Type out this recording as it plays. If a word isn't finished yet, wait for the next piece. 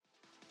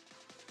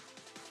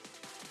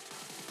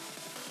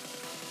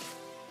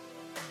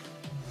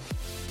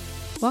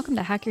Welcome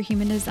to Hack Your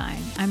Human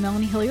Design. I'm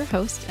Melanie Hill, your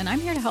host, and I'm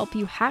here to help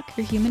you hack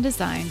your human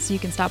design so you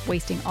can stop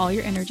wasting all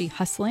your energy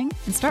hustling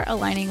and start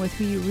aligning with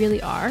who you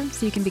really are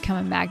so you can become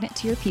a magnet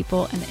to your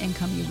people and the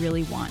income you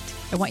really want.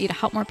 I want you to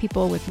help more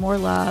people with more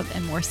love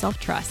and more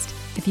self-trust.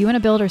 If you want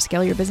to build or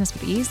scale your business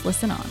with ease,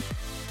 listen on.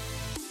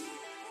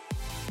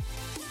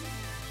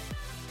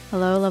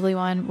 Hello, lovely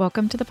one.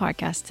 Welcome to the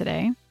podcast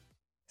today.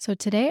 So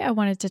today I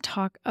wanted to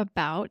talk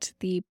about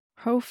the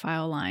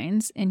profile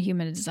lines in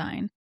human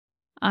design.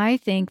 I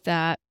think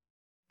that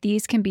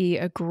these can be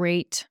a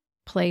great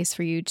place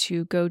for you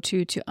to go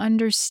to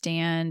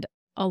understand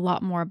a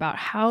lot more about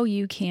how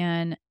you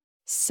can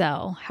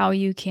sell, how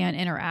you can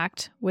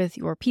interact with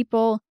your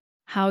people,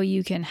 how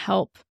you can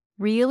help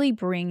really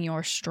bring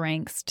your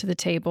strengths to the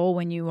table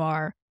when you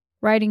are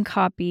writing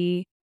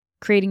copy,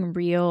 creating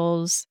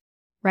reels,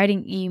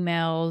 writing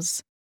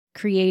emails,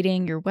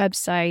 creating your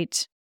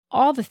website,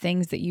 all the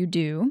things that you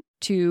do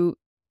to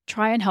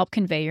try and help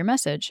convey your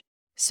message.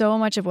 So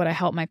much of what I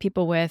help my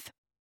people with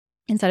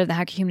inside of the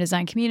Hack Your Human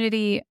Design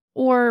community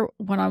or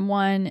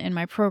one-on-one in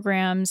my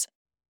programs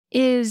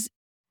is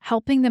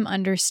helping them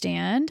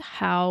understand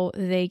how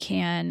they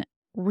can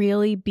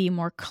really be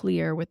more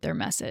clear with their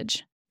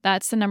message.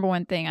 That's the number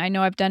one thing. I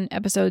know I've done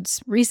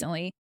episodes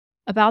recently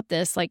about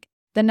this. Like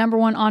the number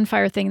one on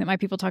fire thing that my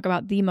people talk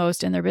about the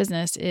most in their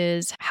business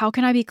is how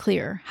can I be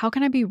clear? How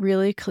can I be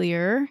really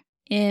clear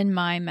in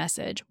my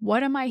message?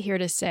 What am I here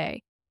to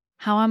say?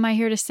 How am I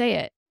here to say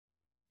it?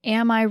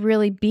 Am I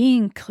really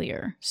being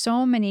clear?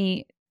 So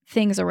many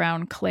things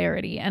around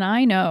clarity. And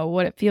I know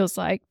what it feels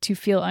like to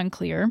feel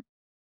unclear.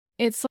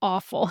 It's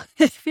awful.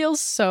 It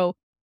feels so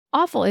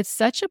awful. It's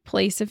such a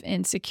place of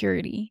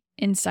insecurity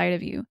inside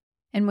of you.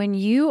 And when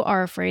you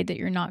are afraid that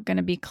you're not going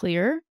to be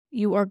clear,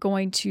 you are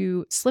going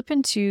to slip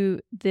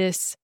into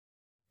this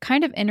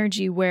kind of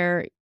energy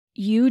where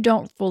you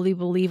don't fully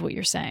believe what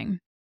you're saying.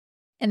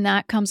 And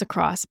that comes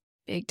across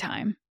big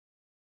time.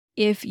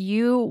 If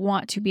you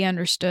want to be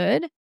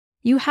understood,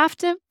 you have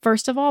to,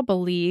 first of all,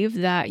 believe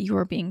that you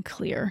are being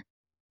clear.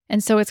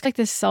 And so it's like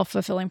this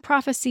self-fulfilling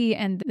prophecy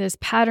and this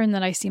pattern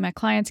that I see my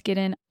clients get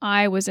in.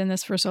 I was in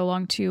this for so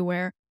long too,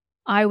 where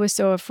I was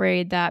so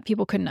afraid that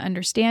people couldn't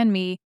understand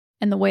me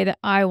and the way that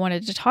I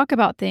wanted to talk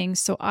about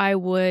things. So I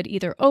would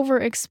either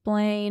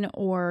over-explain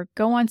or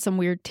go on some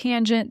weird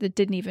tangent that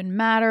didn't even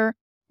matter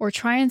or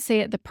try and say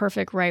it the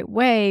perfect right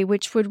way,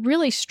 which would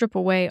really strip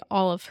away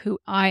all of who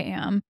I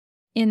am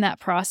in that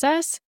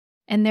process.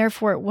 And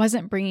therefore, it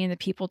wasn't bringing the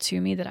people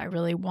to me that I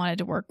really wanted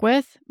to work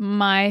with,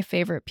 my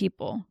favorite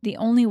people. The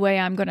only way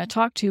I'm going to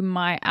talk to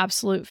my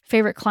absolute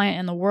favorite client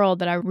in the world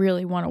that I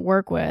really want to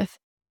work with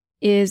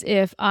is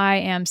if I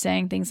am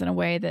saying things in a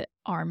way that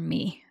are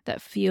me,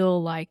 that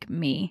feel like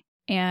me.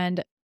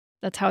 And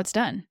that's how it's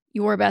done.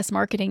 Your best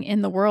marketing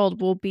in the world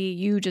will be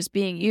you just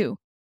being you.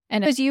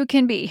 And as you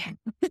can be,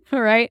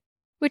 right?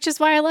 Which is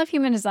why I love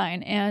human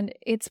design. And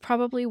it's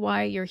probably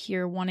why you're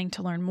here wanting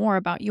to learn more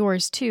about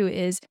yours too,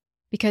 is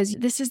because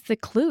this is the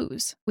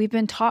clues. We've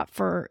been taught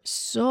for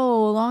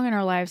so long in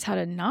our lives how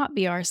to not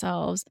be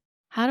ourselves.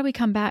 How do we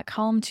come back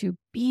home to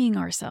being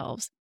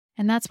ourselves?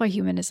 And that's why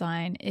human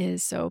design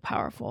is so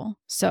powerful.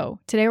 So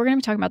today we're going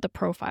to be talking about the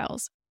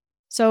profiles.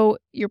 So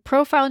your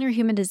profile in your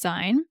human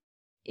design,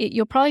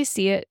 you'll probably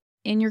see it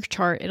in your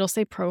chart. It'll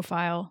say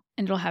profile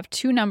and it'll have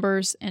 2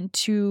 numbers and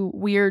 2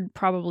 weird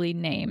probably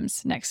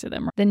names next to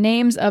them. The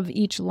names of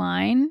each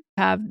line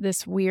have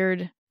this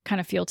weird kind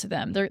of feel to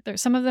them.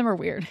 Some of them are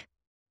weird.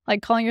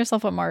 Like calling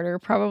yourself a martyr,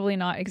 probably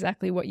not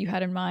exactly what you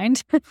had in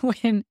mind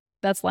when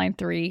that's line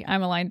 3.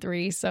 I'm a line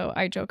 3, so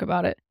I joke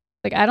about it.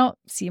 Like I don't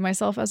see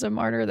myself as a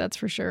martyr, that's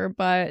for sure,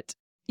 but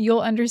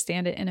you'll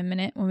understand it in a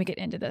minute when we get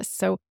into this.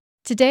 So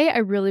today, I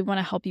really want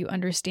to help you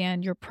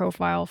understand your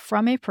profile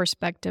from a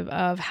perspective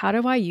of how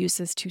do I use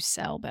this to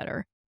sell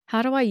better?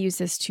 How do I use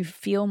this to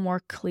feel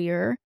more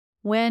clear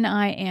when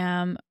I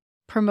am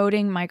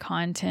promoting my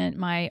content,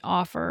 my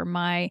offer,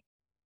 my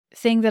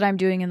thing that I'm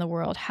doing in the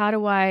world? How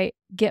do I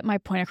get my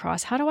point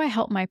across? How do I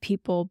help my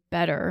people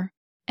better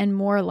and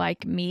more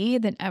like me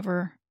than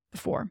ever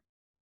before?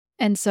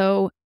 And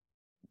so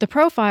the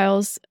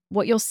profiles,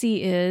 what you'll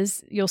see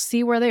is you'll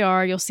see where they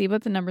are, you'll see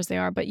what the numbers they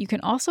are, but you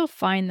can also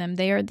find them.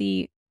 They are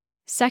the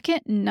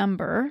second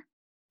number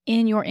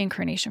in your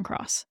incarnation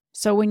cross.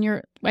 So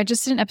I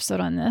just did an episode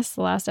on this,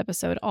 the last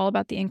episode, all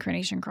about the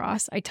incarnation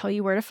cross. I tell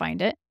you where to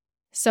find it.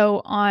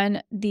 So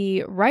on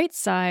the right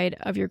side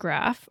of your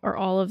graph are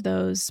all of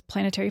those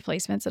planetary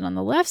placements, and on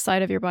the left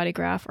side of your body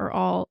graph are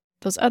all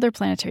those other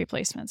planetary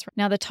placements.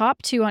 Now, the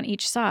top 2 on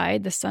each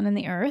side, the sun and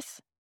the earth,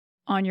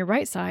 on your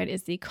right side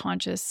is the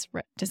conscious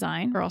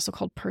design, or also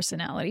called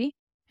personality.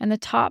 And the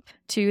top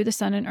 2, the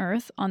sun and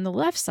earth, on the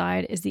left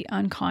side is the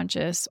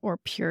unconscious or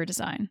pure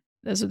design.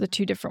 Those are the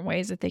 2 different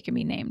ways that they can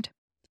be named.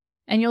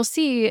 And you'll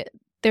see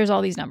there's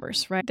all these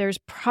numbers, right? There's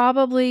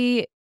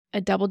probably a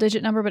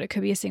double-digit number, but it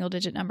could be a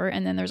single-digit number.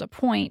 And then there's a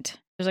point.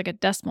 There's like a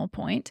decimal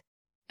point.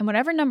 And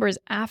whatever number is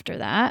after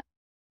that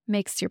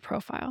makes your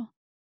profile.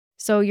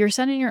 So your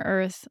sun and your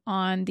earth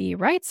on the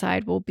right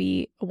side will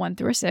be a 1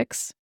 through a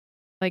 6.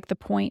 Like the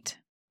point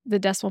the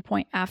decimal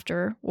point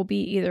after will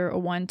be either a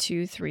 1,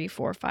 2, 3,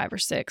 4, 5, or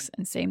 6,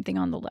 and same thing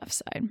on the left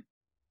side.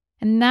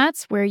 And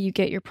that's where you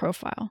get your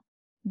profile.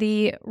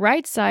 The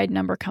right side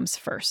number comes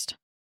first.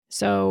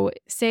 So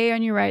say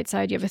on your right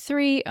side you have a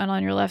 3, and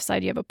on your left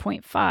side you have a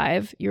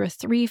 0.5, you're a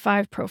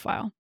 3-5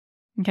 profile.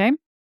 Okay?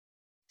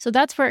 So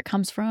that's where it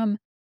comes from.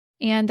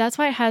 And that's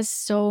why it has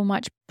so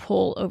much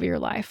pull over your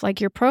life. Like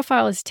your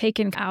profile is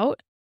taken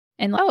out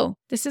and, oh,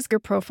 this is your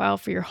profile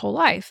for your whole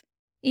life.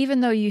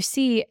 Even though you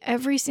see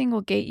every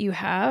single gate you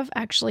have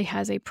actually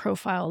has a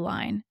profile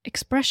line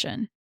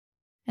expression.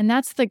 And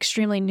that's the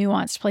extremely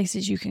nuanced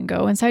places you can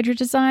go inside your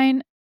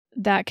design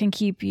that can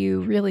keep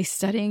you really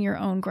studying your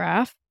own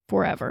graph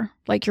forever,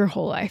 like your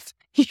whole life.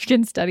 You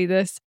can study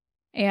this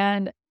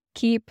and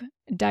keep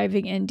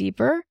diving in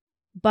deeper.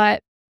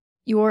 But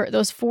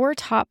those 4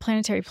 top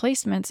planetary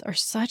placements are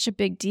such a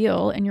big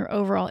deal in your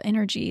overall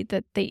energy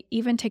that they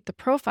even take the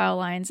profile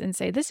lines and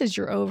say, this is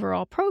your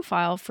overall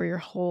profile for your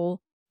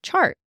whole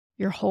chart,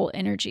 your whole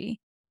energy.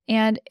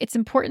 And it's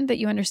important that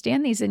you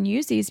understand these and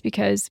use these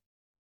because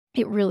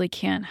it really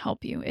can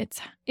help you.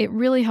 It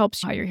really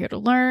helps how you're here to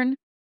learn,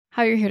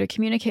 how you're here to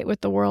communicate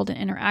with the world and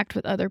interact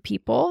with other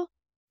people.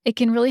 It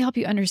can really help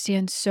you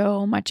understand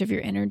so much of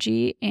your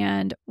energy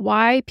and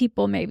why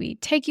people maybe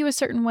take you a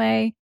certain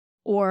way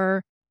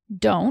or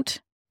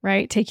don't,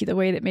 right? Take you the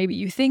way that maybe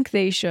you think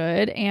they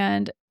should.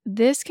 And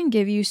this can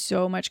give you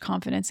so much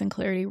confidence and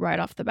clarity right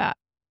off the bat.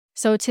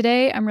 So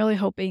today, I'm really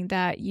hoping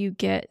that you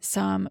get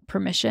some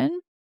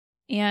permission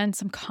and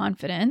some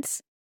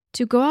confidence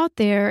to go out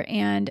there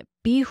and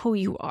be who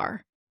you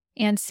are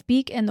and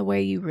speak in the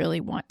way you really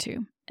want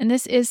to. And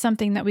this is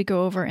something that we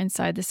go over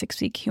inside the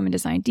 6-week Human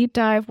Design Deep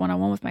Dive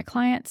one-on-one with my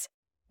clients,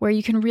 where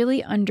you can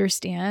really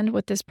understand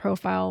what this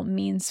profile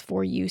means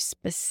for you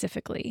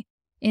specifically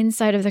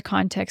inside of the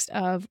context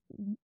of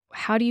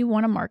how do you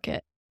want to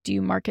market? Do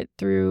you market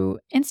through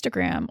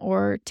Instagram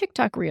or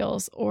TikTok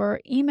Reels or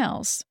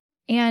emails?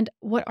 And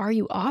what are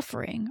you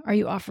offering? Are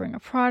you offering a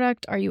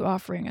product? Are you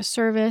offering a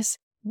service?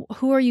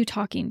 Who are you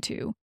talking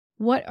to?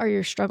 What are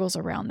your struggles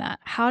around that?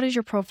 How does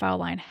your profile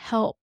line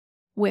help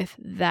with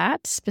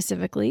that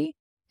specifically?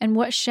 And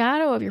what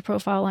shadow of your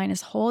profile line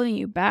is holding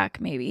you back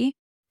maybe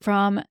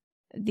from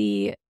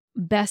the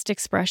best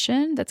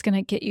expression that's going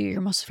to get you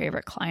your most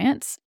favorite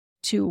clients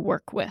to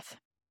work with?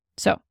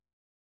 So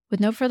with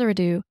no further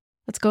ado,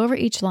 let's go over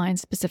each line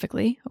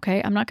specifically,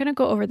 okay? I'm not going to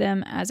go over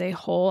them as a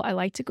whole. I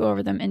like to go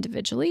over them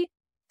individually.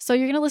 So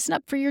you're going to listen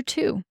up for your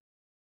 2,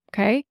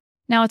 okay?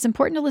 Now, it's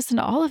important to listen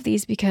to all of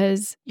these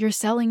because you're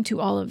selling to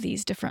all of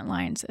these different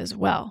lines as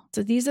well.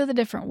 So these are the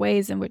different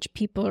ways in which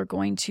people are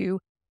going to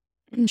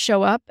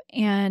show up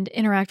and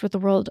interact with the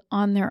world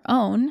on their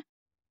own.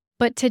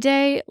 But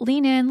today,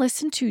 lean in,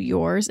 listen to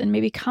yours, and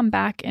maybe come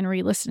back and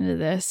re-listen to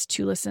this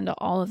to listen to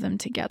all of them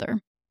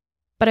together.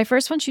 But I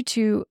first want you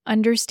to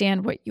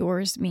understand what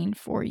yours mean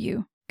for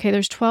you. Okay,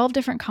 there's 12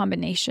 different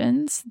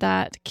combinations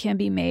that can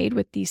be made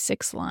with these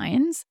 6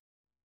 lines,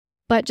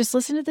 but just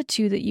listen to the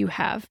 2 that you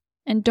have.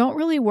 And don't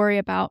really worry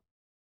about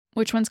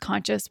which one's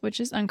conscious, which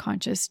is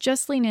unconscious.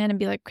 Just lean in and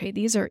be like, okay,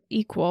 these are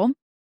equal.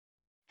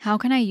 How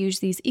can I use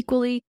these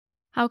equally?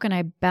 How can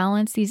I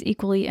balance these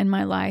equally in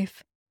my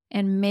life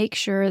and make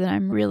sure that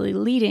I'm really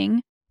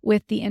leading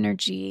with the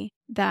energy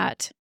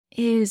that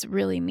is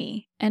really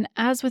me? And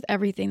as with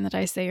everything that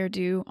I say or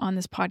do on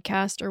this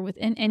podcast or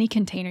within any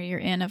container you're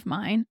in of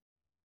mine,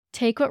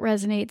 take what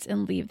resonates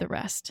and leave the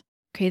rest.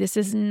 Okay, this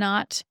is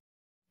not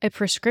a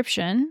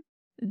prescription.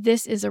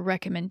 This is a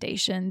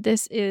recommendation.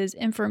 This is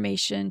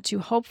information to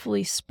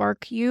hopefully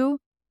spark you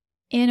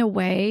in a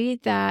way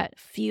that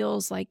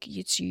feels like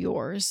it's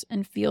yours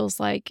and feels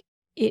like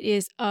it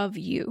is of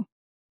you.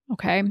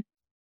 Okay.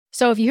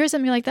 So if you hear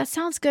something like that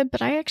sounds good,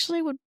 but I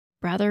actually would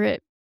rather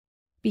it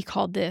be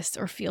called this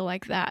or feel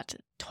like that,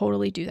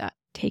 totally do that.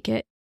 Take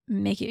it,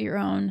 make it your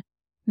own,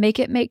 make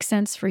it make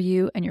sense for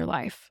you and your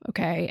life.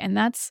 Okay. And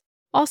that's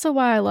also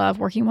why I love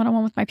working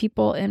one-on-one with my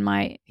people in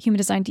my Human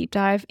Design Deep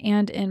Dive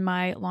and in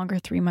my longer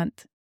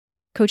 3-month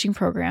coaching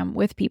program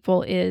with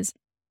people is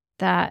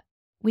that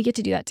we get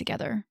to do that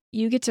together.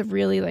 You get to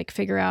really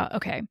figure out,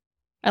 okay,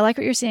 I like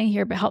what you're saying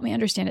here, but help me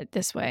understand it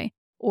this way.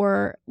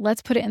 Or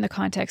let's put it in the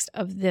context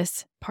of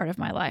this part of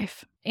my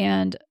life.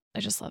 And I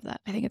just love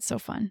that. I think it's so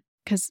fun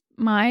because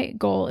my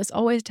goal is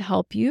always to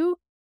help you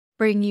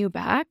bring you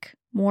back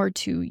more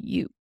to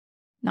you.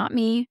 Not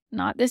me,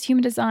 not this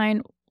human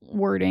design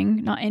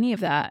wording, not any of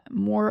that,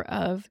 more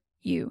of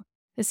you.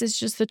 This is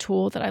just the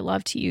tool that I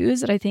love to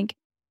use that I think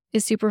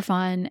is super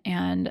fun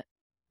and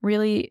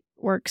really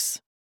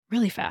works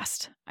really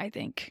fast, I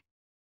think,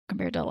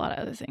 compared to a lot of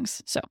other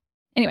things. So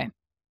anyway,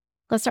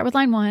 let's start with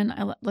line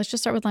 1. Let's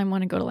just start with line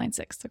 1 and go to line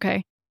 6,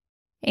 okay?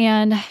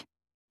 And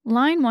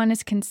line 1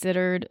 is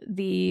considered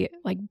the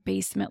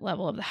basement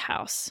level of the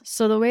house.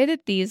 So the way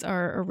that these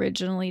are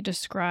originally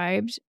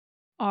described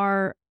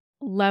are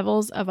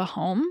levels of a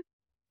home.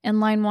 And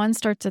line 1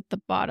 starts at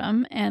the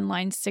bottom and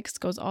line 6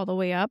 goes all the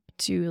way up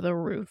to the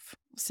roof,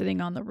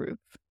 sitting on the roof.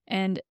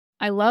 And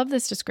I love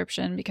this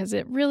description because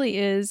it really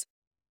is,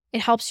 it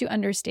helps you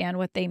understand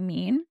what they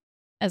mean.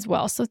 as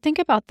well. So think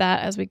about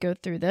that as we go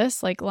through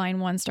this. Like line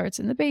 1 starts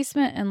in the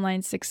basement and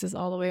line 6 is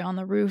all the way on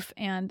the roof.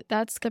 And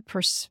that's the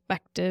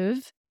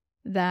perspective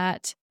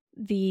that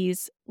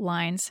these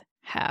lines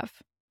have.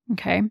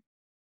 Okay.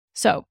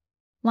 So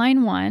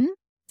line 1,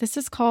 this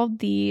is called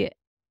the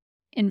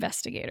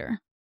investigator,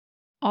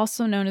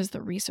 also known as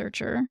the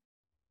researcher.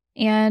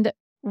 And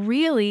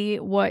really,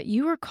 what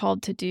you are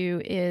called to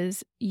do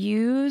is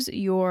use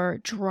your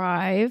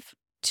drive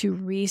to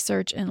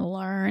research and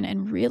learn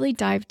and really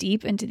dive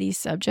deep into these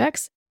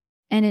subjects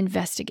and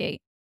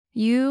investigate.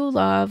 You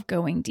love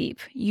going deep.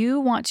 You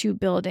want to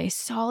build a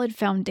solid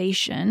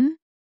foundation,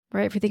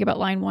 right? If we think about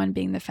line 1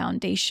 being the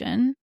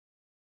foundation,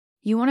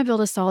 you want to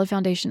build a solid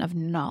foundation of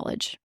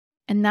knowledge.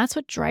 And that's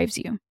what drives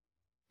you.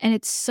 And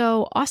it's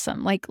so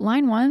awesome. Like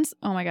line 1s,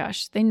 oh my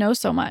gosh, they know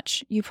so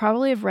much. You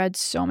probably have read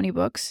so many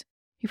books.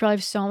 You probably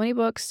have so many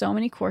books, so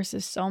many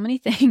courses, so many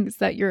things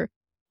that you're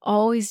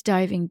always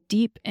diving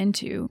deep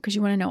into because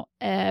you want to know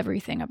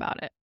everything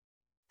about it.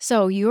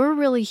 So you're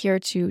really here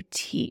to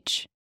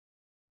teach.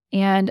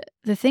 And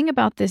the thing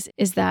about this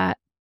is that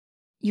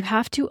you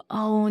have to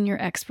own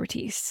your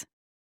expertise.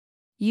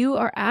 You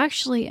are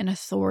actually an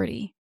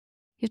authority.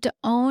 You have to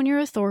own your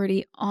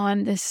authority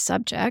on this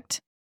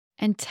subject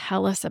and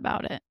tell us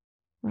about it.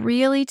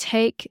 Really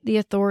take the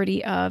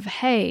authority of,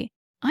 hey,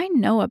 I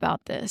know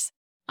about this.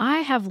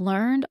 I have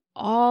learned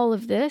all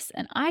of this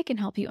and I can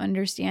help you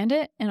understand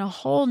it in a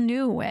whole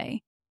new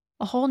way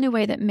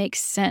that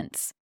makes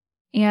sense.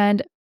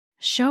 And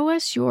show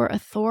us your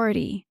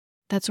authority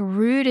that's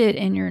rooted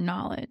in your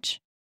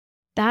knowledge.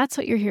 That's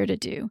what you're here to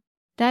do.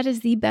 That is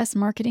the best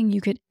marketing you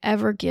could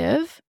ever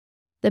give.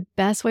 The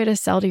best way to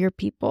sell to your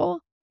people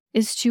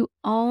is to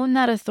own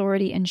that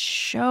authority and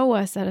show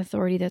us that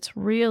authority that's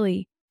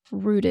really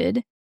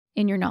rooted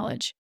in your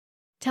knowledge.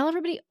 Tell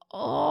everybody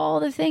all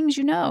the things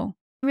you know.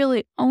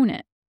 Really own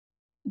it.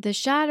 The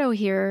shadow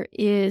here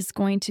is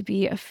going to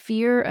be a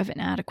fear of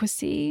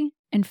inadequacy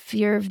and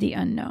fear of the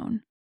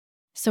unknown.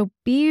 So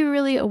be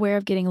really aware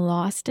of getting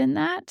lost in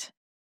that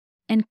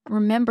and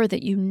remember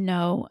that you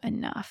know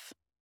enough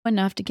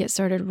to get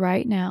started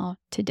right now,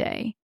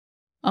 today.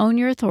 Own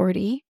your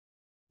authority,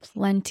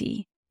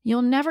 plenty.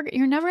 You're never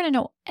going to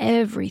know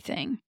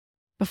everything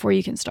before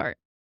you can start.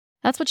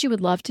 That's what you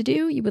would love to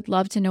do. You would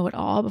love to know it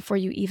all before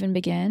you even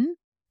begin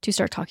to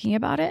start talking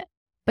about it.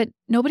 But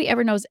nobody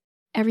ever knows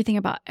everything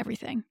about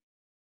everything.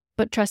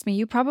 But trust me,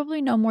 you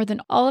probably know more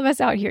than all of us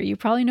out here. You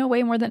probably know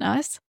way more than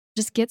us.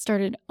 Just get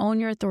started,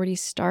 own your authority,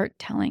 start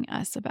telling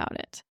us about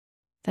it.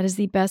 That is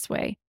the best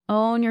way.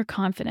 Own your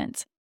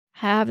confidence.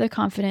 Have the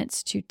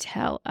confidence to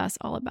tell us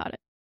all about it.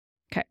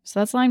 Okay, so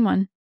that's line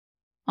 1.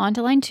 On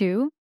to line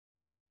 2.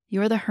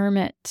 You're the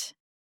hermit.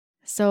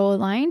 So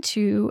line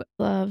 2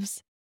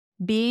 loves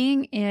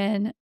being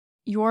in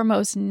your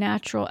most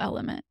natural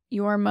element,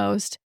 your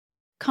most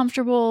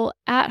comfortable,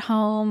 at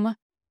home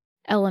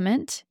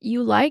element.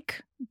 You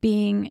like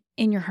being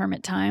in your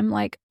hermit time,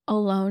 like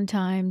alone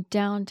time,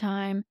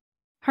 downtime.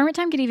 Hermit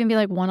time could even be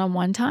like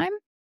one-on-one time,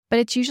 but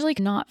it's usually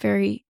not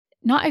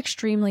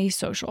extremely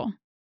social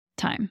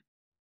time.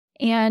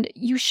 And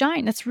you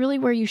shine. That's really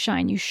where you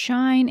shine. You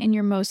shine in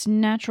your most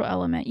natural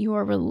element. You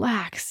are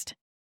relaxed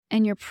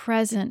and your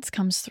presence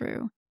comes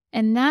through.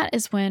 And that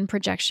is when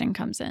projection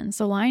comes in.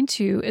 So line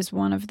 2 is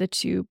one of the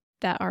 2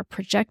 that are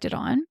projected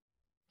on.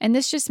 And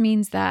this just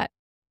means that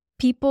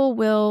people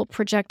will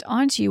project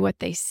onto you what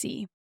they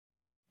see.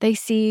 They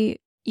see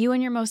you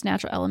in your most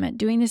natural element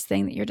doing this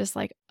thing that you're just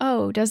like,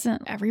 oh,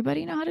 doesn't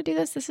everybody know how to do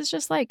this? This is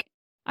just like,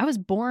 I was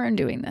born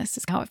doing this.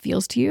 Is how it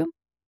feels to you.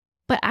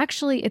 But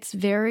actually, it's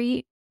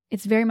very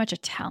much a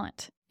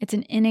talent. It's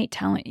an innate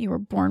talent you were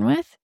born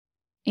with.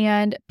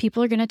 And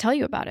people are going to tell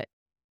you about it.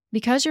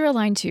 Because you're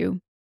aligned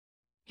to,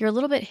 you're a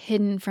little bit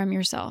hidden from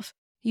yourself.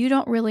 You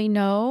don't really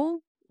know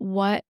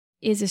what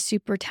is a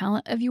super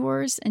talent of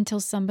yours until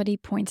somebody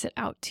points it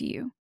out to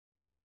you.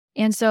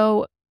 And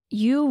so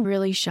you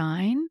really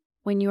shine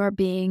when you are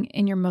being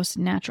in your most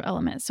natural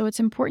element. So it's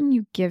important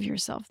you give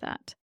yourself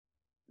that.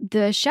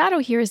 The shadow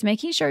here is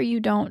making sure you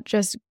don't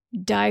just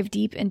dive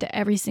deep into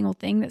every single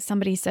thing that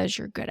somebody says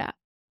you're good at.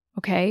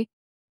 Okay?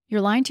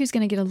 Your line 2 is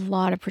going to get a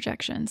lot of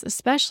projections,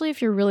 especially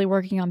if you're really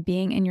working on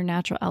being in your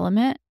natural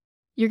element.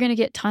 You're going to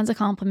get tons of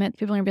compliments.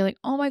 People are going to be like,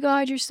 oh my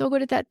God, you're so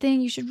good at that thing.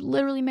 You should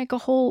literally make a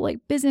whole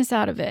business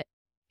out of it.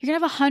 You're going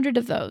to have 100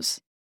 of those.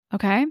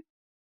 Okay?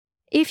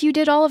 If you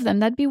did all of them,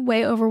 that'd be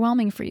way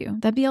overwhelming for you.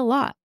 That'd be a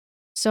lot.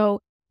 So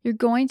you're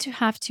going to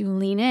have to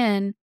lean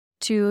in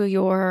to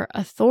your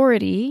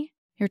authority,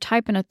 your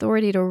type and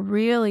authority to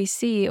really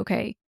see,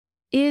 okay,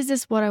 is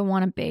this what I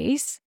want to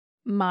base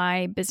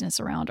my business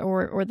around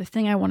or the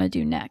thing I want to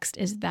do next?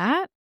 Is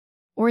that,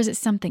 or is it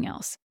something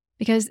else?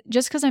 Because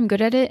just because I'm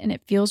good at it and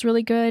it feels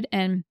really good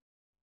and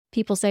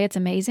people say it's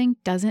amazing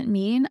doesn't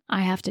mean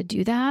I have to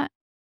do that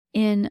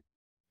in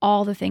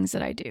all the things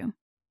that I do.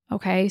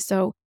 Okay,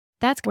 so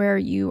that's where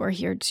you are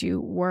here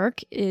to work,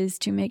 is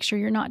to make sure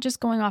you're not just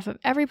going off of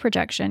every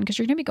projection, because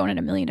you're going to be going in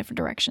a million different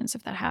directions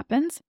if that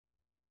happens.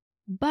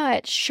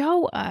 But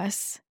show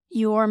us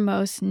your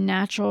most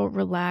natural,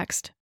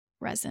 relaxed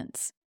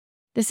presence.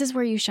 This is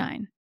where you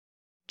shine.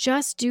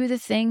 Just do the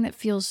thing that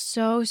feels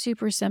so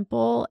super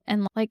simple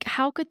and like,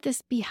 how could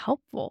this be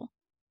helpful?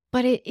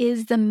 But it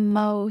is the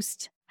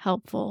most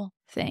helpful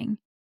thing.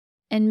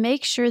 And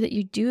make sure that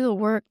you do the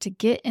work to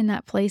get in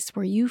that place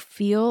where you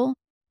feel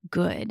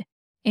good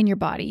in your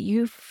body.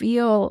 You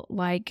feel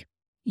like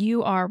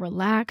you are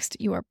relaxed,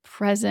 you are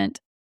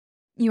present,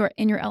 you are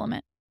in your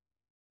element.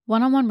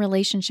 One-on-one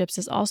relationships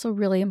is also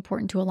really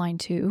important to align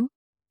to.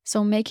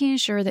 So making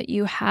sure that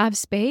you have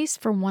space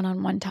for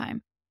one-on-one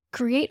time.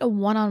 Create a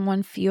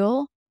one-on-one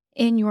feel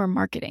in your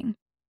marketing.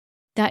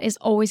 That is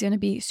always going to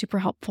be super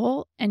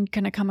helpful and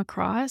going to come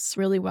across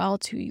really well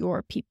to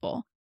your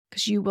people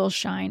because you will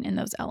shine in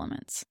those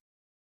elements.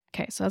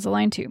 Okay, so that's a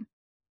line 2.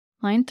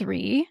 Line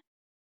 3,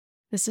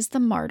 this is the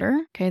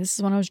martyr. Okay, this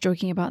is one I was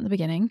joking about in the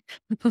beginning.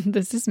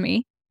 This is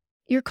me.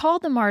 You're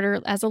called the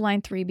martyr as a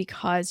line 3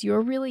 because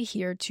you're really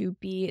here to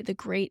be the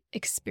great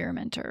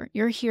experimenter.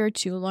 You're here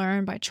to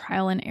learn by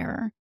trial and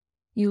error.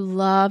 You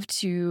love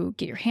to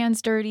get your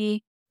hands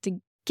dirty, to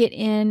get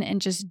in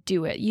and just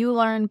do it. You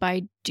learn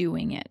by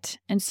doing it.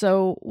 And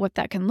so what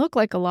that can look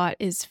like a lot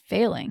is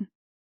failing.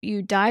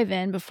 You dive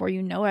in before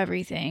you know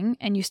everything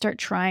and you start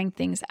trying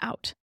things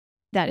out.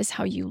 That is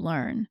how you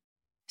learn.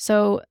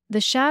 So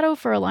the shadow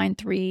for a line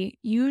 3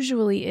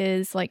 usually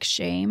is like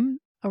shame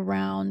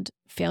around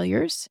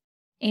failures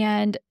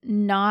and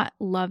not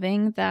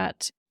loving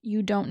that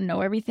you don't know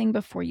everything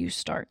before you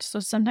start. So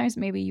sometimes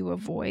maybe you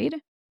avoid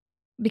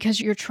because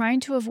you're trying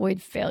to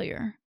avoid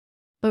failure,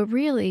 but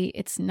really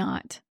it's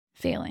not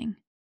failing.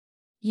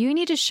 You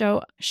need to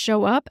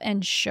show up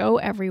and show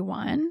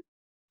everyone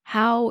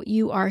how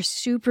you are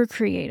super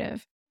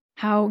creative,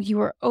 how you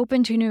are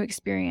open to new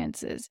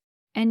experiences,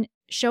 and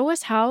show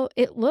us how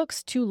it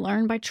looks to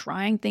learn by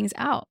trying things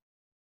out.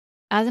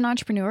 As an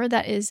entrepreneur,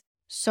 that is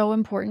so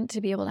important to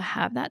be able to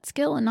have that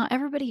skill, and not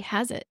everybody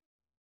has it.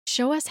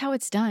 Show us how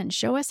it's done.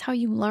 Show us how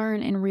you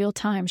learn in real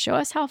time. Show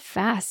us how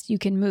fast you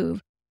can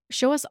move.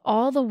 Show us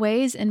all the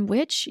ways in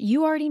which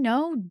you already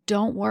know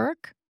don't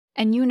work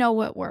and you know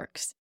what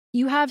works.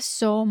 You have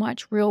so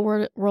much real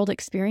world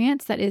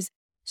experience that is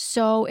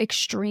so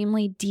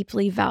extremely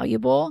deeply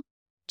valuable.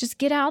 Just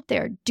get out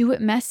there, do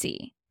it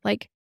messy.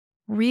 Like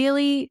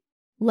really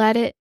let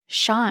it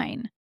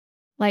shine.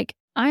 Like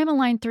I am a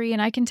line 3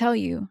 and I can tell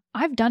you,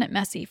 I've done it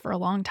messy for a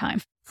long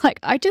time. Like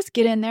I just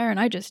get in there and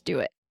I just do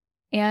it.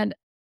 And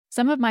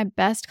some of my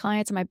best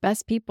clients and my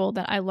best people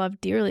that I love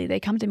dearly, they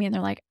come to me and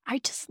they're like, I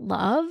just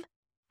love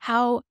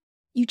how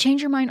you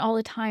change your mind all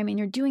the time and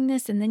you're doing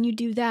this and then you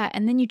do that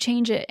and then you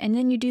change it and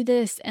then you do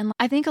this. And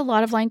I think a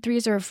lot of line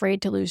 3s are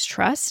afraid to lose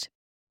trust.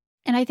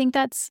 And I think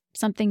that's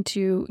something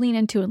to lean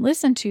into and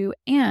listen to.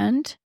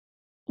 And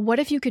what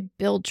if you could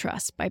build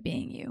trust by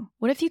being you?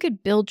 What if you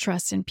could build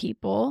trust in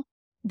people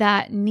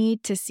that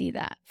need to see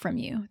that from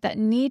you, that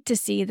need to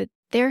see that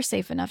they're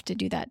safe enough to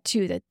do that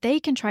too, that they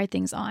can try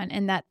things on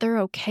and that they're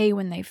okay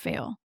when they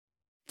fail.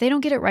 If they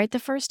don't get it right the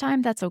first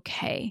time, that's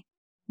okay.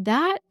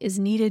 That is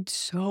needed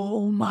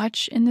so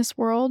much in this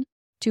world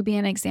to be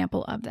an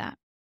example of that.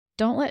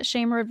 Don't let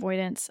shame or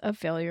avoidance of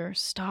failure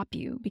stop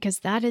you because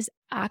that is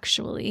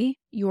actually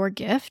your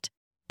gift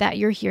that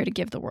you're here to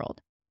give the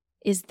world.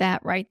 Is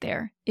that right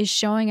there, is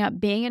showing up,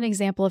 being an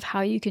example of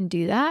how you can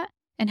do that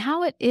and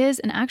how it is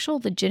an actual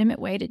legitimate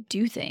way to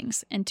do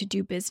things and to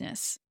do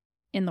business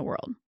in the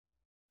world.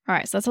 All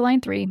right, so that's a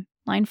line 3.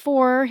 Line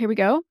 4, here we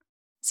go.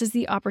 This is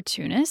the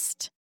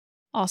opportunist,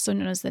 also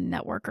known as the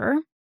networker.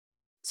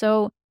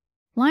 So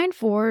line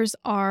 4s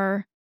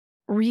are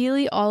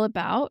really all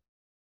about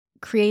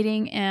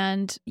creating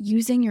and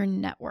using your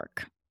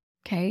network.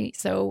 Okay,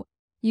 so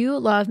you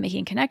love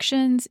making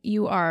connections.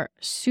 You are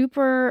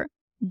super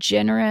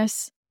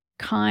generous,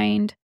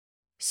 kind.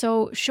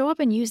 So show up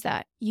and use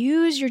that.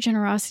 Use your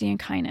generosity and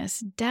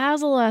kindness.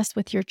 Dazzle us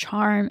with your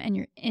charm and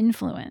your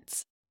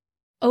influence.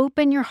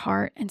 Open your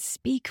heart and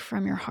speak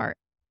from your heart.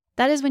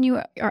 That is when you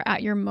are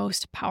at your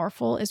most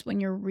powerful, is when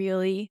you're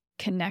really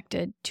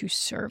connected to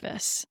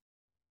service.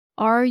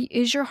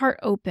 Is your heart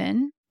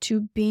open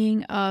to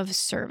being of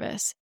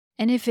service?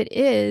 And if it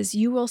is,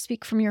 you will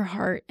speak from your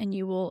heart and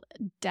you will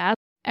dazzle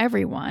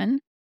everyone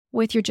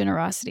with your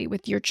generosity,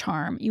 with your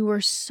charm. You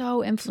are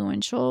so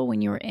influential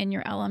when you're in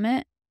your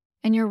element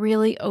and you're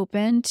really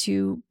open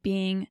to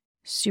being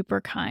super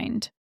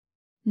kind.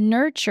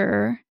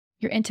 Nurture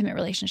your intimate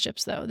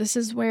relationships, though. This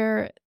is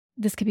where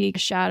this could be a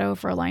shadow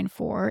for a line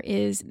 4,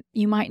 is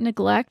you might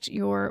neglect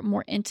your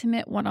more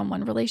intimate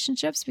one-on-one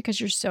relationships because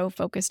you're so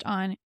focused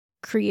on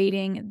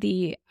creating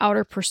the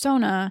outer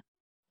persona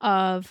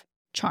of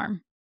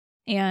charm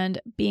and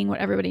being what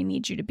everybody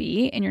needs you to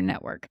be in your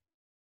network.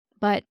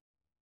 But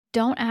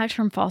don't act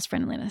from false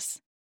friendliness,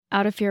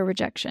 out of fear of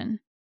rejection.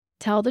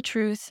 Tell the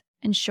truth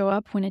and show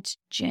up when it's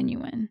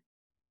genuine.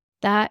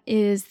 That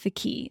is the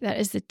key. That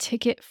is the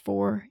ticket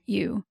for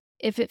you.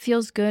 If it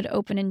feels good,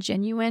 open, and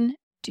genuine,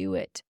 do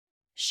it.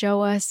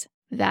 Show us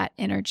that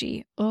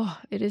energy. Oh,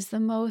 it is the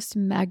most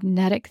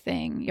magnetic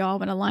thing. Y'all,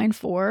 when a line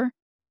 4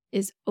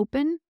 is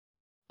open,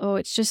 Oh,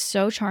 it's just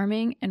so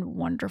charming and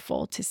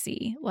wonderful to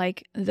see.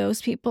 Like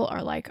those people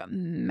are like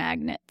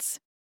magnets.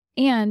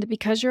 And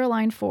because you're a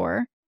line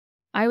 4,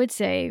 I would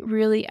say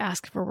really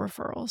ask for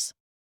referrals.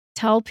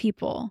 Tell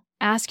people,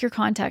 ask your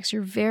contacts,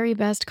 your very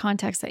best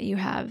contacts that you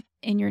have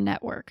in your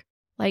network.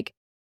 Like,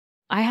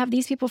 I have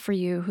these people for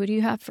you. Who do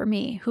you have for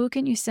me? Who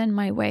can you send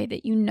my way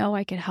that you know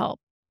I could help?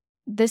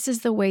 This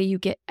is the way you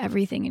get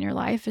everything in your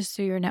life is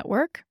through your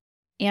network.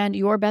 And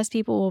your best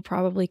people will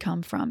probably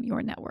come from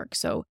your network.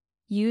 So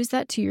use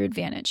that to your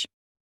advantage.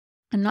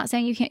 I'm not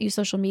saying you can't use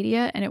social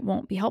media and it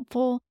won't be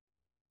helpful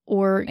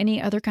or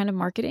any other kind of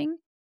marketing.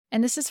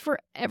 And this is for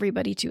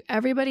everybody too.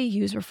 Everybody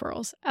use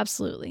referrals.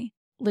 Absolutely.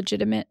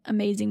 Legitimate,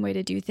 amazing way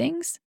to do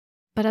things.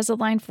 But as a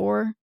line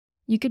 4,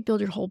 you could build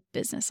your whole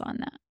business on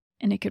that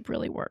and it could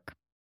really work.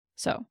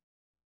 So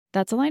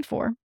that's a line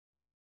 4.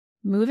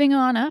 Moving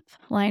on up,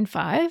 line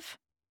 5.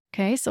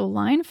 Okay, so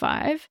line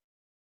 5,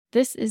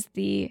 this is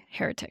the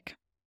heretic.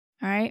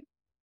 All right.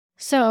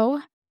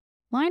 So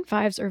line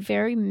 5s are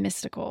very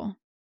mystical.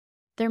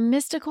 They're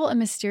mystical and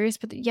mysterious,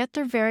 but yet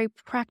they're very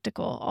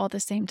practical all at the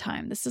same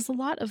time. This is a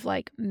lot of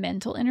like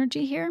mental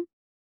energy here.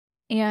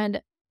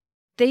 And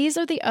these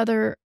are the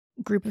other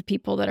group of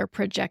people that are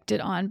projected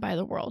on by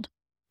the world.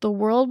 The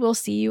world will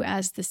see you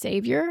as the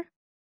savior,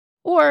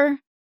 or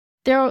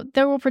they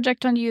will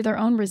project on you their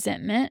own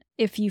resentment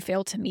if you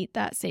fail to meet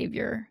that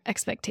savior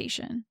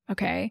expectation.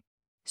 Okay.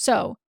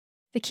 So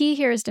the key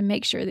here is to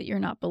make sure that you're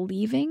not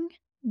believing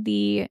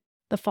the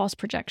false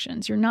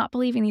projections. You're not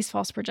believing these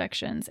false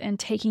projections and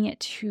taking it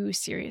too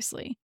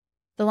seriously.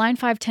 The line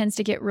 5 tends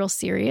to get real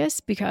serious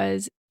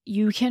because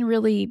you can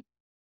really,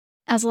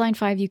 as a line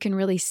 5, you can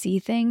really see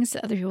things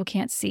that other people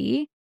can't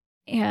see.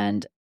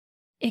 And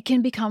it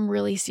can become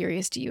really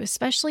serious to you,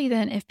 especially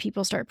then if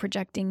people start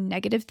projecting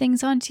negative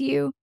things onto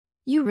you.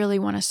 You really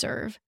want to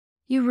serve.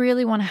 You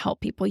really want to help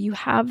people. You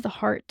have the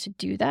heart to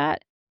do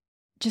that.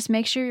 Just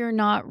make sure you're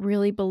not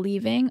really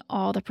believing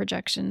all the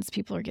projections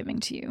people are giving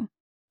to you.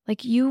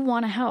 Like you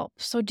want to help,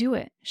 so do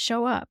it.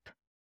 Show up.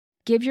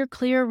 Give your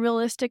clear,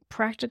 realistic,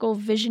 practical,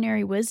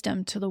 visionary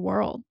wisdom to the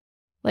world.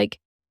 Like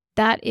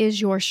that is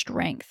your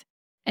strength.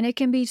 And it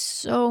can be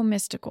so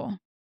mystical.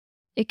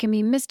 It can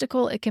be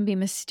mystical, it can be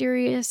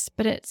mysterious,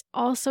 but it's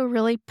also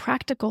really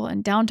practical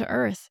and down to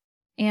earth.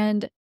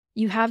 And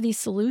you have these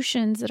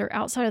solutions that are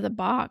outside of the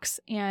box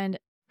and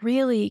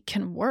really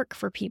can work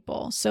for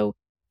people. So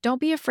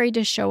don't be afraid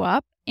to show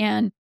up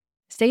and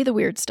say the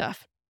weird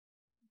stuff.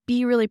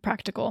 Be really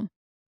practical.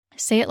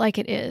 Say it like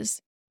it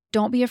is.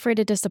 Don't be afraid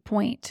to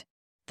disappoint.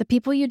 The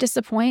people you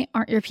disappoint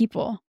aren't your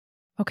people.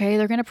 Okay?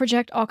 They're going to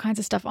project all kinds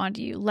of stuff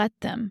onto you. Let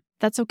them.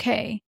 That's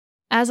okay.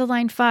 As a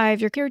line 5,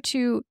 you're here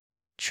to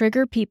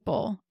trigger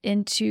people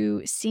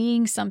into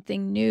seeing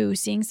something new,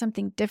 seeing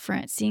something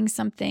different, seeing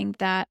something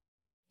that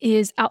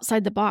is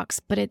outside the box,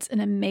 but it's an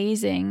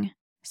amazing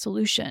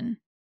solution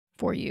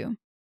for you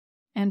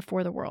and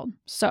for the world.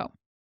 So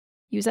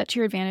use that to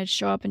your advantage.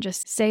 Show up and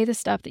just say the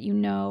stuff that you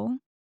know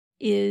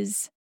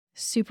is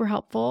super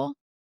helpful,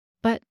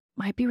 but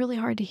might be really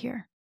hard to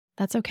hear.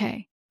 That's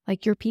okay.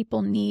 Like your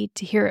people need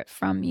to hear it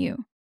from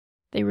you.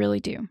 They really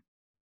do. All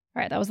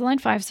right, that was the line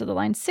 5. So the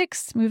line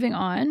 6, moving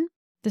on.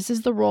 This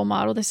is the role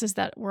model. This is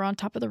that we're on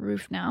top of the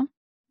roof now.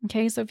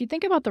 Okay, so if you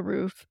think about the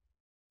roof,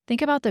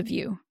 think about the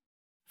view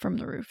from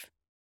the roof.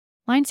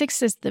 Line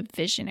 6 is the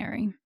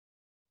visionary.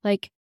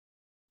 Like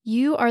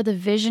you are the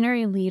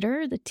visionary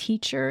leader, the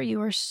teacher.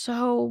 You are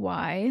so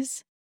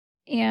wise.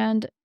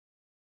 And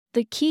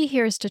the key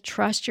here is to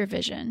trust your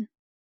vision.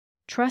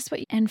 Trust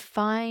and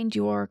find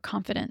your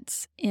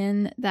confidence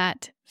in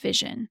that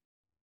vision.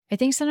 I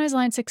think sometimes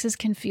line 6s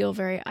can feel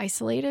very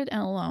isolated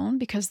and alone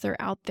because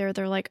they're out there,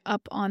 they're like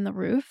up on the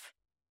roof.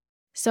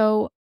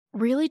 So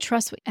really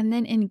trust and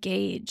then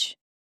engage.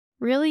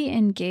 Really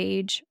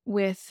engage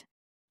with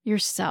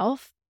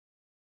yourself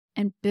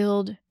and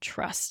build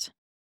trust.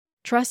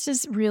 Trust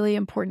is really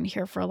important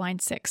here for a line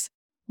 6.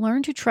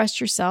 Learn to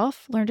trust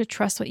yourself, learn to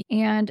trust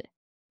and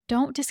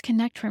don't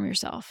disconnect from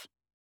yourself.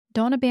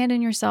 Don't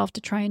abandon yourself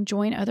to try and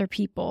join other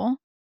people.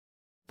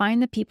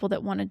 Find the people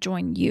that want to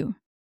join you.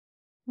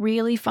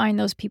 Really find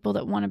those people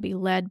that want to be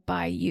led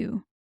by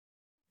you.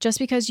 Just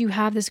because you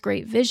have this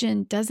great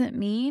vision doesn't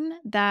mean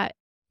that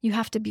you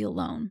have to be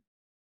alone.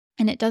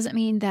 And it doesn't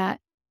mean that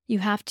you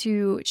have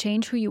to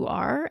change who you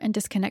are and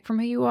disconnect from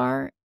who you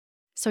are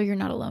so you're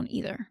not alone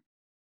either.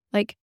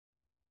 Like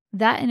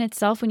that in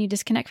itself, when you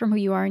disconnect from who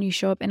you are and you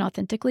show up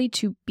inauthentically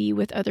to be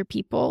with other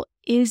people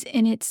is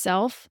in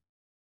itself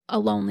a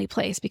lonely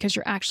place because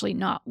you're actually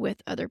not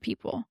with other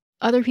people.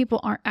 Other people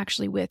aren't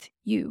actually with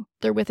you.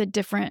 They're with a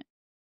different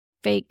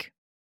fake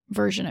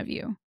version of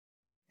you.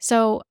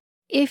 So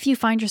if you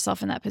find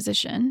yourself in that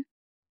position,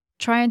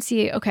 try and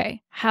see,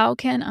 okay, how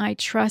can I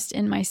trust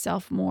in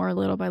myself more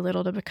little by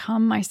little to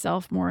become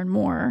myself more and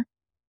more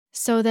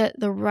so that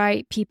the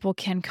right people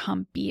can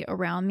come be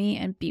around me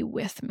and be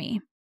with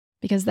me?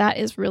 Because that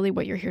is really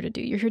what you're here to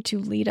do. You're here to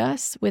lead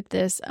us with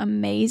this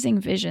amazing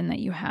vision that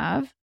you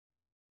have.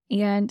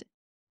 And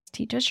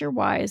Teach us your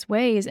wise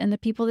ways, and the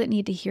people that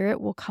need to hear it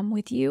will come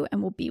with you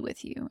and will be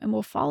with you and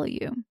will follow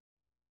you.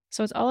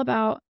 So it's all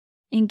about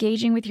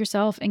engaging with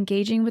yourself,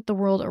 engaging with the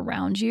world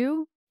around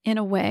you in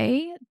a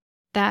way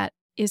that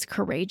is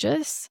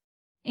courageous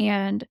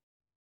and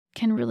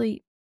can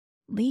really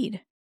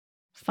lead.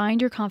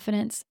 Find your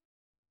confidence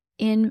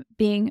in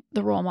being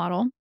the role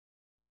model.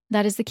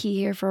 That is the key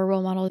here for a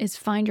role model, is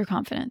find your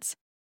confidence.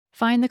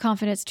 Find the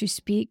confidence to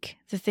speak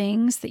the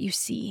things that you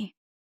see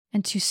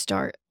and to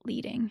start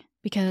leading,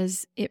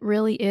 because it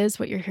really is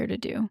what you're here to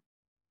do.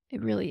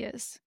 It really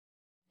is.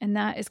 And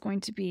that is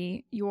going to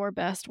be your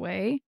best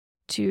way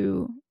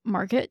to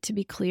market, to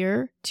be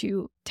clear,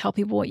 to tell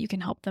people what you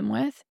can help them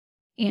with.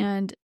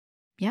 And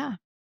yeah,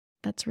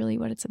 that's really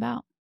what it's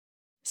about.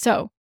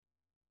 So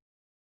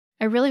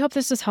I really hope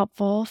this was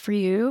helpful for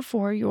you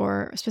for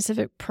your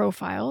specific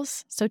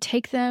profiles. So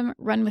take them,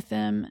 run with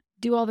them,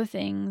 do all the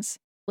things.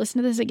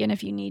 Listen to this again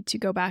if you need to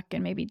go back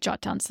and maybe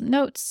jot down some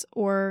notes,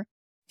 or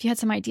if you had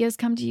some ideas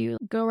come to you,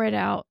 go right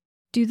out,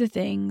 do the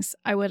things.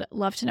 I would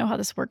love to know how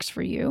this works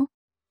for you.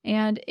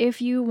 And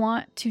if you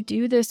want to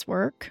do this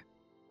work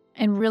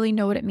and really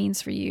know what it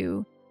means for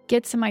you,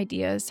 get some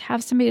ideas,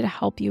 have somebody to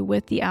help you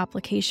with the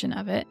application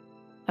of it,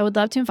 I would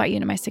love to invite you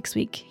into my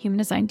 6-week Human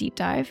Design Deep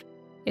Dive.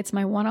 It's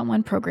my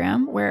one-on-one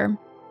program where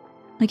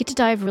we get to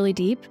dive really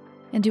deep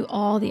and do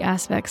all the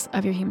aspects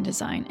of your human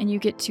design. And you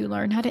get to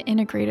learn how to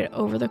integrate it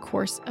over the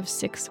course of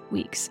 6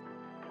 weeks.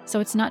 So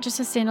it's not just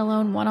a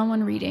standalone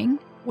one-on-one reading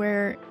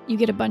where you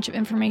get a bunch of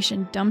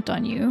information dumped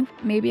on you,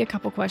 maybe a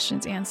couple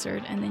questions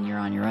answered, and then you're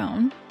on your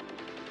own.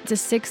 It's a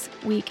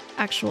 6-week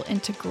actual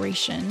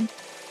integration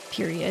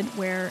period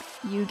where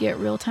you get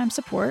real-time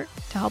support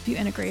to help you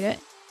integrate it.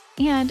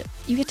 And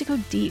you get to go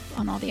deep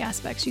on all the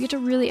aspects. You get to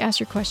really ask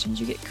your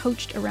questions. You get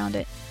coached around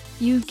it.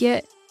 You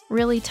get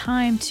really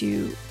time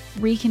to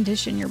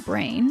recondition your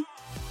brain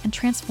and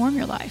transform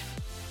your life.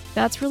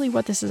 That's really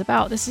what this is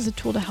about. This is a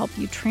tool to help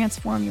you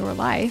transform your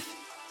life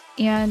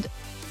and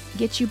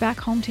get you back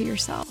home to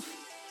yourself.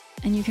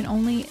 And you can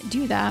only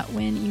do that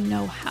when you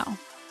know how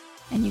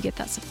and you get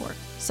that support.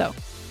 So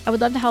I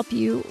would love to help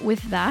you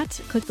with that.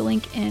 Click the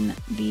link in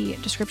the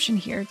description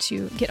here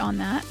to get on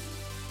that.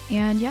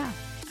 And yeah,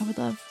 I would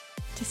love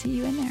to see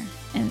you in there.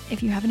 And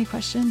if you have any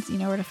questions, you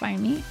know where to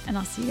find me, and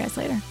I'll see you guys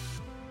later.